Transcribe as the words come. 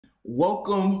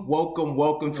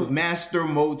Welcome to Master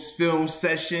Moats film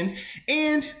session,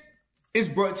 and it's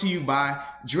brought to you by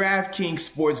DRAFTKINGS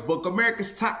Sportsbook,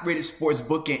 America's top-rated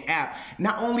sportsbooking app.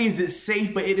 Not only is it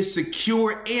safe, but it is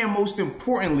secure, and most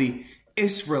importantly,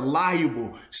 it's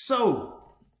reliable. So,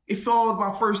 if all of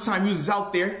our first-time users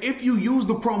out there, if you use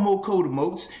the promo code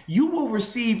Moats, you will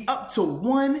receive up to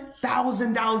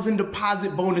 $1,000 in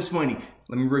deposit bonus money.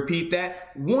 Let me repeat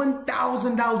that,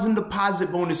 $1,000 in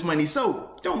deposit bonus money.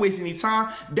 So don't waste any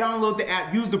time. Download the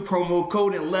app, use the promo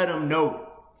code, and let them know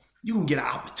you can get an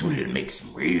opportunity to make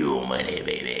some real money,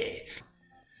 baby.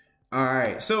 All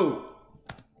right, so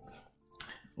I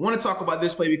want to talk about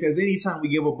this play because anytime we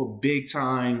give up a big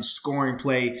time scoring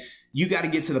play, you got to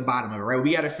get to the bottom of it, right?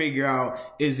 We got to figure out,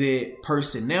 is it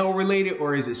personnel related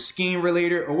or is it scheme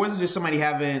related, or was it just somebody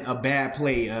having a bad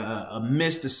play, a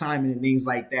missed assignment and things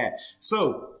like that?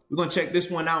 So we're going to check this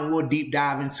one out and we'll deep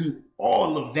dive into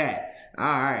all of that. All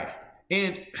right.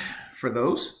 And for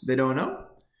those that don't know,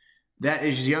 that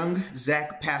is young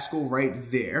Zach Pascal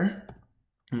right there.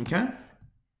 Okay.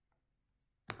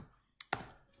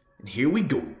 And here we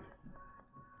go.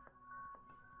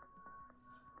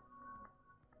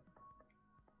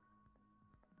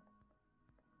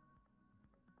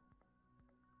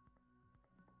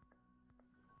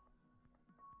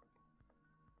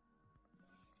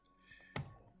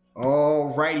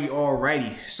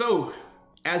 Alrighty. So,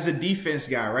 as a defense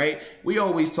guy, right? We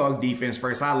always talk defense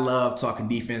first. I love talking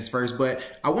defense first, but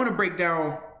I want to break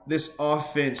down this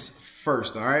offense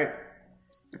first, all right?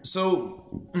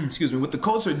 So, excuse me, what the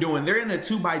Colts are doing, they're in a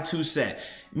 2x2 set,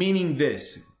 meaning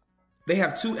this. They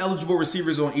have two eligible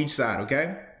receivers on each side,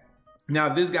 okay? Now,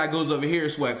 if this guy goes over here,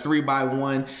 it's what,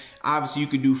 3x1. Obviously, you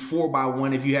could do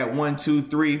 4x1 if you had 1, 2,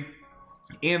 3.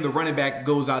 And the running back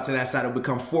goes out to that side, it'll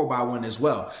become 4x1 as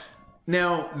well.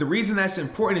 Now, the reason that's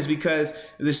important is because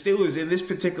the Steelers in this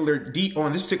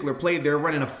particular play, they're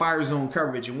running a fire zone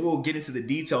coverage, and we'll get into the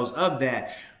details of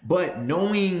that. But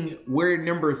knowing where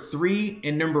number 3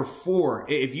 and number 4,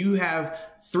 if you have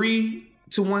 3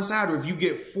 to one side or if you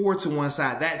get 4 to one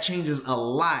side, that changes a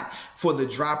lot for the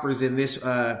droppers in this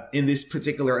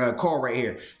particular call right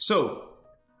here. So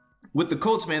with the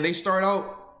Colts, man, they start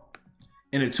out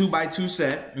in a 2x2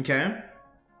 set, okay?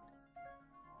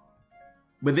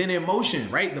 But then in motion,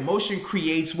 right? The motion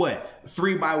creates what?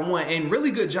 3x1. And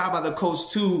really good job by the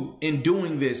Colts too in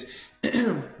doing this.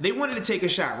 They wanted to take a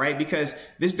shot, right? Because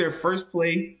this is their first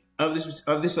play of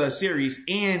this series,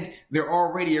 and they're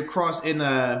already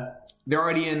the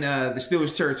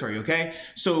Steelers territory, okay?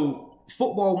 So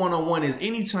football 101 is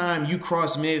anytime you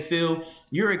cross midfield,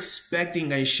 you're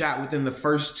expecting a shot within the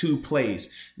first 2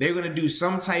 plays. They're going to do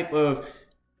some type of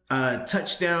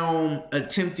touchdown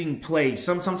attempting play,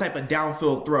 some type of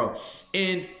downfield throw.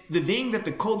 And the thing that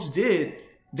the Colts did,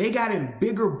 they got in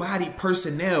bigger body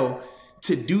personnel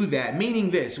to do that.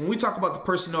 Meaning this, when we talk about the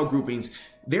personnel groupings,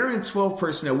 they're in 12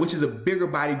 personnel, which is a bigger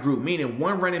body group, meaning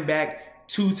 1 running back,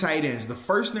 2 tight ends. The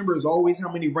first number is always how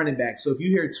many running backs. So if you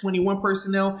hear 21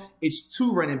 personnel, it's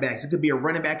 2 running backs. It could be a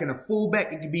running back and a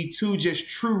fullback. It could be 2 just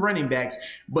true running backs,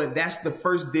 but that's the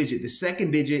first digit. The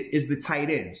second digit is the tight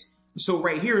ends. So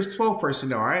right here is 12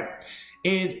 personnel, all right?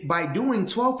 And by doing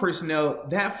 12 personnel,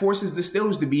 that forces the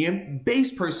Steelers to be in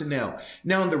base personnel.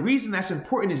 Now, the reason that's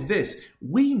important is this.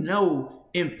 We know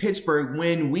in Pittsburgh,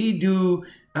 when we do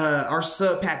our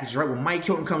sub package, right? When Mike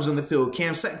Hilton comes on the field,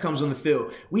 Cam Sutton comes on the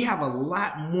field, we have a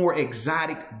lot more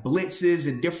exotic blitzes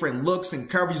and different looks and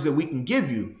coverages that we can give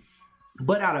you.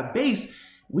 But out of base,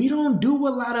 we don't do a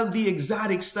lot of the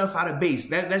exotic stuff out of base.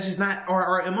 That's just not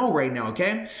our MO right now,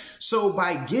 okay? So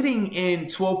by getting in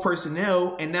 12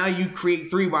 personnel and now you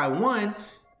create 3x1,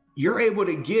 you're able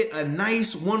to get a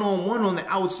nice one-on-one on the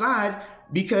outside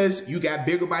because you got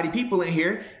bigger body people in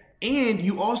here. And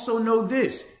you also know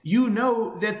this. You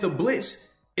know that the blitz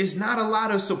is not a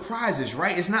lot of surprises,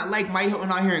 right? It's not like Mike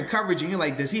Hilton out here in coverage and you're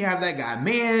like, does he have that guy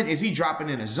man? Is he dropping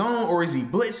in a zone or is he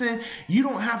blitzing? You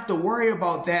don't have to worry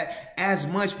about that as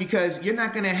much because you're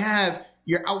not going to have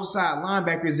your outside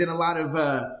linebackers in a lot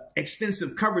of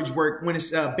extensive coverage work when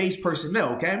it's base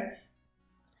personnel, okay?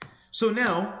 So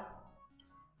now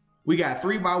we got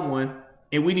 3x1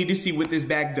 and we need to see what this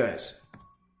back does.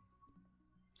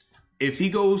 If he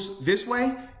goes this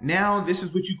way, now this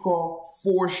is what you call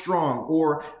 4 strong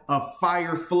or a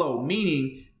fire flow,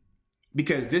 meaning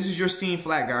because this is your seam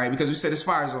flat guy, right? Because we said it's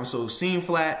fire zone. So seam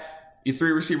flat, your 3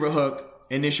 receiver hook,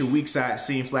 and this your weak side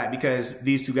seam flat because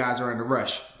these 2 guys are in the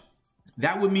rush.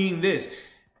 That would mean this.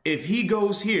 If he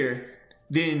goes here,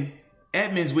 then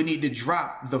Edmonds would need to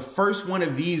drop the first one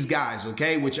of these guys,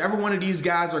 okay? Whichever one of these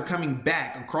guys are coming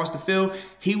back across the field,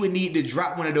 he would need to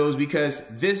drop one of those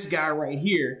because this guy right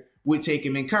here would take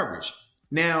him in coverage.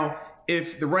 Now,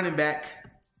 if the running back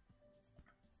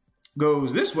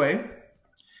goes this way,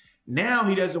 now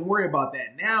he doesn't worry about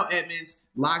that. Now Edmonds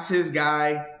locks his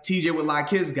guy, TJ would lock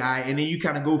his guy, and then you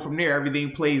kind of go from there.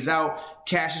 Everything plays out.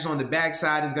 Cassius on the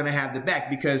backside is going to have the back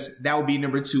because that would be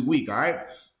number 2 weak, all right?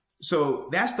 So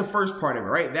that's the first part of it,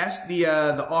 right? That's the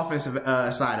offensive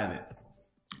side of it.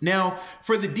 Now,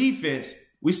 for the defense,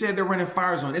 we said they're running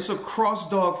fire zone. It's a cross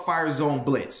dog fire zone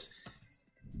blitz.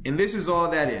 And this is all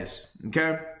that is,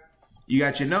 okay? You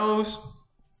got your nose.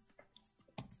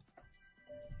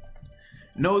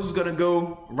 Nose is going to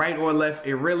go right or left.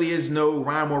 It really is no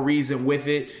rhyme or reason with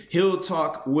it. He'll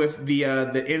talk with the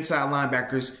inside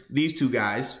linebackers, these two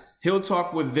guys. He'll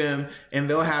talk with them, and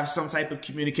they'll have some type of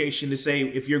communication to say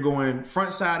if you're going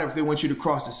front side or if they want you to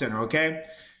cross the center, okay?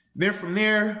 Then from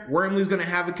there, Wormley's going to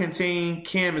have it contained.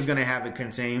 Cam is going to have it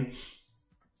contained.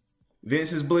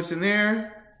 Vince is blitzing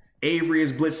there. Avery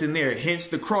is blitzing there. Hence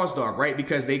the cross dog, right?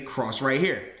 Because they cross right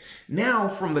here. Now,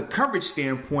 from the coverage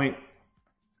standpoint,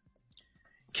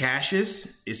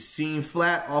 Cassius is seen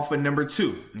flat off of number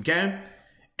 2, okay?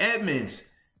 Edmonds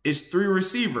is 3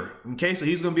 receiver, okay? So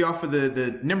he's going to be off of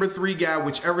the number 3 guy,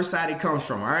 whichever side he comes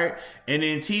from, all right? And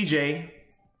then TJ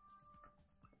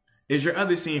is your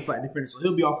other seam flat defender, so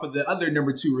he'll be off of the other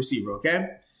number 2 receiver, okay?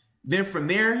 Then from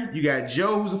there, you got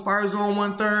Joe, who's a fire zone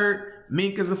 1/3.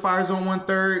 Minka's a fire zone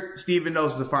 1/3. Steven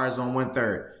Nose is a fire zone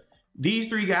 1/3. These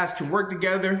 3 guys can work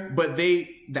together, but the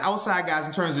outside guys,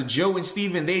 in terms of Joe and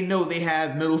Steven, they know they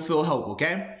have middle field help,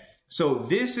 okay? So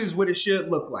this is what it should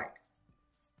look like.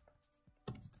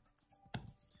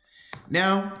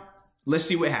 Now, let's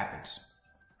see what happens.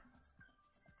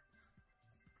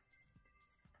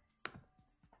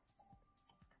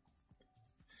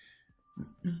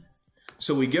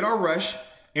 So we get our rush,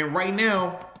 and right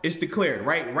now, it's declared,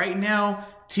 right? Right now,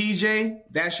 TJ,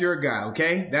 that's your guy,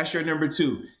 okay? That's your number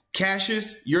 2.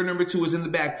 Cassius, your number 2 is in the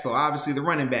backfield, obviously the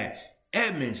running back.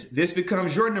 Edmonds, this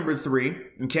becomes your number 3,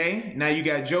 okay? Now you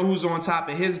got Joe, who's on top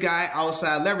of his guy,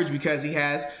 outside leverage because he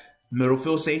has middle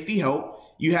field safety help.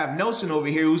 You have Nelson over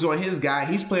here, who's on his guy.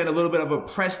 He's playing a little bit of a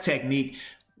press technique.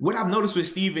 What I've noticed with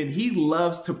Steven, he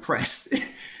loves to press.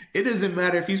 It doesn't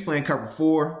matter if he's playing cover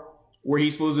 4, where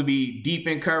he's supposed to be deep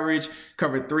in coverage,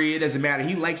 cover 3, it doesn't matter.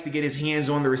 He likes to get his hands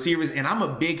on the receivers, and I'm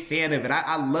a big fan of it.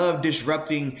 I love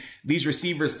disrupting these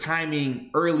receivers' timing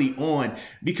early on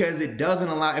because it doesn't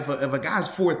allow, if a guy's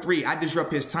 4-3, I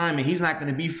disrupt his timing, he's not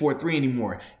going to be 4-3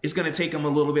 anymore. It's going to take him a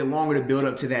little bit longer to build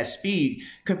up to that speed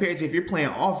compared to if you're playing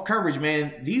off coverage,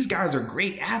 man. These guys are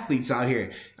great athletes out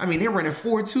here. I mean, they're running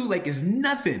 4-2 like it's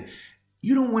nothing.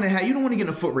 You don't want to get in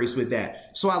a foot race with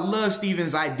that. So I love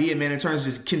Steven's idea, man, in terms of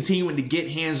just continuing to get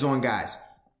hands on guys.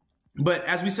 But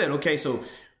as we said, okay, so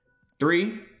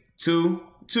 3, 2,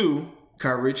 2,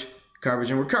 coverage, coverage,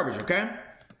 and we're coverage, okay?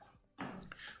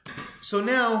 So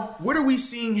now, what are we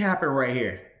seeing happen right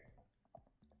here?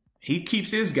 He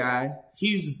keeps his guy.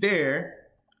 He's there.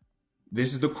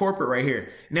 This is the corporate right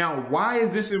here. Now, why is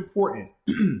this important?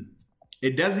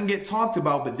 It doesn't get talked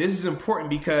about, but this is important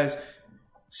because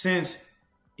since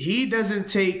he doesn't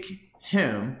take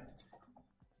him,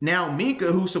 now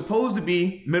Minka, who's supposed to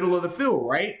be middle of the field,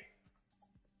 right?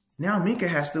 Now Minka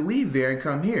has to leave there and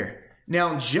come here.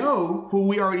 Now Joe, who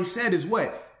we already said is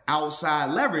what?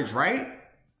 Outside leverage, right?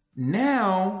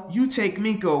 Now you take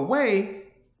Minka away.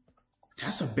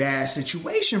 That's a bad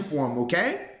situation for him,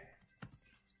 okay?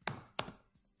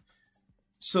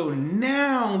 So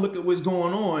now look at what's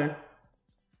going on.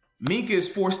 Minka is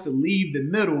forced to leave the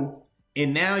middle.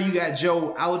 And now you got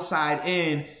Joe outside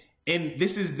in, and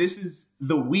this is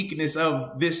the weakness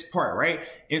of this part, right?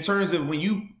 In terms of when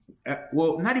you,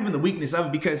 well, not even the weakness of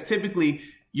it, because typically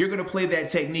you're going to play that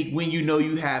technique when you know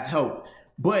you have help,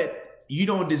 but you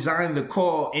don't design the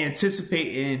call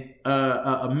anticipating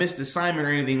a missed assignment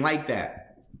or anything like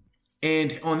that.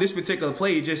 And on this particular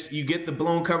play, you get the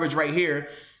blown coverage right here.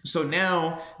 So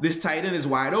now this tight end is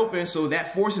wide open. So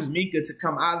that forces Minka to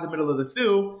come out of the middle of the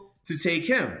field to take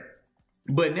him.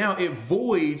 But now it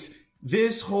voids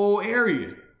this whole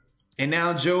area. And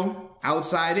now Joe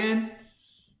outside in.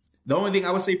 The only thing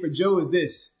I would say for Joe is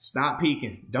this: stop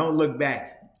peeking. Don't look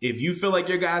back. If you feel like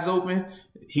your guy's open,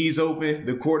 he's open.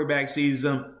 The quarterback sees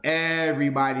him.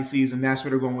 Everybody sees him. That's where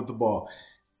they're going with the ball.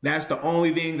 That's the only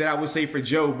thing that I would say for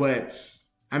Joe. But,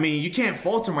 I mean, you can't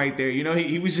fault him right there. You know,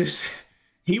 he was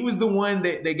the one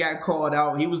that got called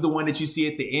out. He was the one that you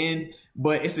see at the end.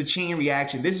 But it's a chain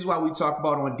reaction. This is why we talk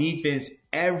about on defense,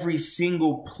 every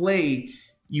single play,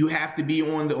 you have to be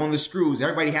on the screws.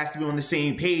 Everybody has to be on the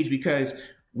same page, because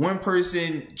one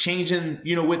person changing,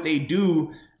 what they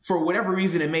do for whatever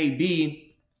reason it may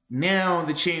be, now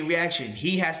the chain reaction,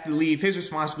 he has to leave his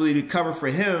responsibility to cover for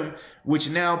him, which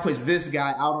now puts this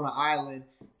guy out on the island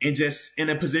and just in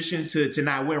a position to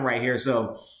not win right here.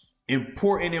 So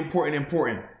important.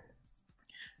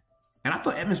 And I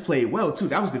thought Edmonds played well too.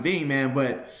 That was the thing, man.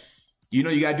 But you know,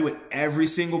 you got to do it every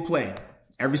single play.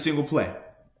 Every single play. All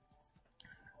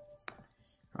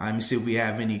right, let me see if we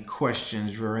have any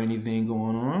questions or anything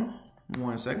going on.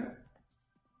 1 second.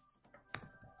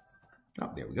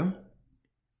 Oh, there we go.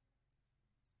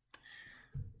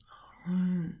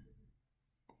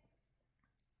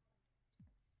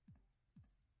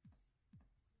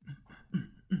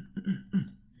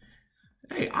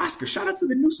 Hey, Oscar, shout out to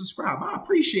the new subscriber. I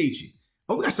appreciate you.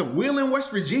 Oh, we got some Wheeling,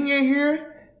 West Virginia in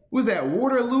here. Was that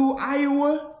Waterloo,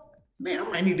 Iowa? Man, I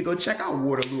might need to go check out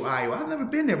Waterloo, Iowa. I've never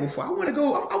been there before. I want to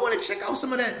go. I want to check out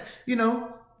some of that, you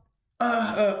know,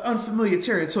 unfamiliar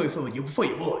territory for your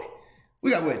boy. We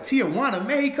got what, Tijuana,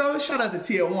 Mexico. Shout out to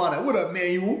Tijuana. What up,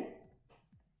 Manuel?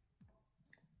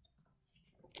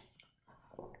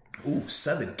 Ooh,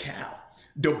 Southern Cal.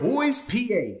 Du Bois,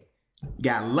 PA.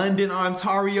 Got London,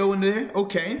 Ontario in there.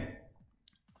 Okay.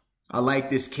 I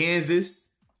like this. Kansas.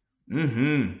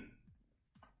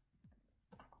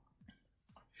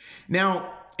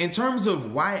 Now, in terms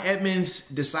of why Edmonds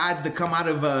decides to come out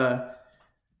of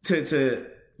to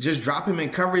just drop him in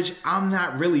coverage, I'm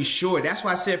not really sure. That's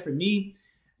why I said for me,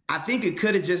 I think it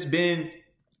could have just been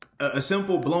a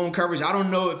simple blown coverage. I don't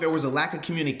know if there was a lack of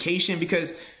communication,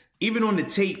 because even on the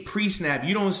tape pre-snap,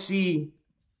 you don't see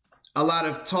a lot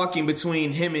of talking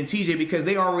between him and TJ, because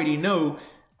they already know,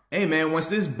 hey man, once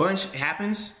this bunch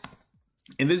happens,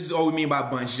 and this is all we mean by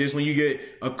bunch, just when you get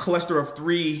a cluster of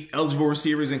 3 eligible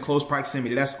receivers in close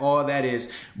proximity, that's all that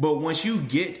is. But once you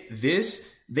get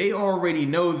this, they already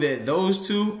know that those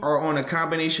two are on a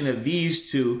combination of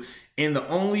these two, and the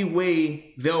only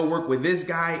way they'll work with this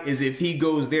guy is if he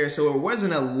goes there. So it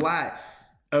wasn't a lot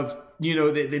of, you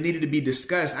know, that needed to be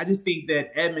discussed. I just think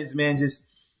that Edmonds, man,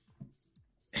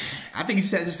 I think he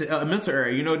said just a mental error,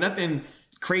 you know, nothing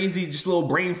crazy, just a little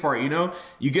brain fart, you know.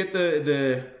 You get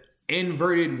the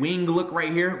inverted wing look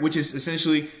right here, which is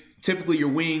essentially typically your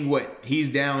wing, what, he's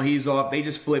down, he's off. They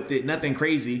just flipped it, nothing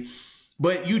crazy.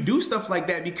 But you do stuff like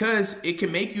that because it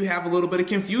can make you have a little bit of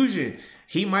confusion.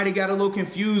 He might have got a little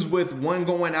confused with one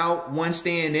going out, one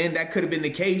staying in. That could have been the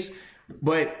case.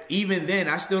 But even then,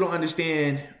 I still don't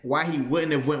understand why he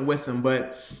wouldn't have went with him.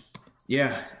 But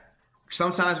yeah,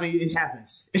 sometimes maybe it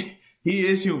happens. He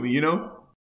is human, you know?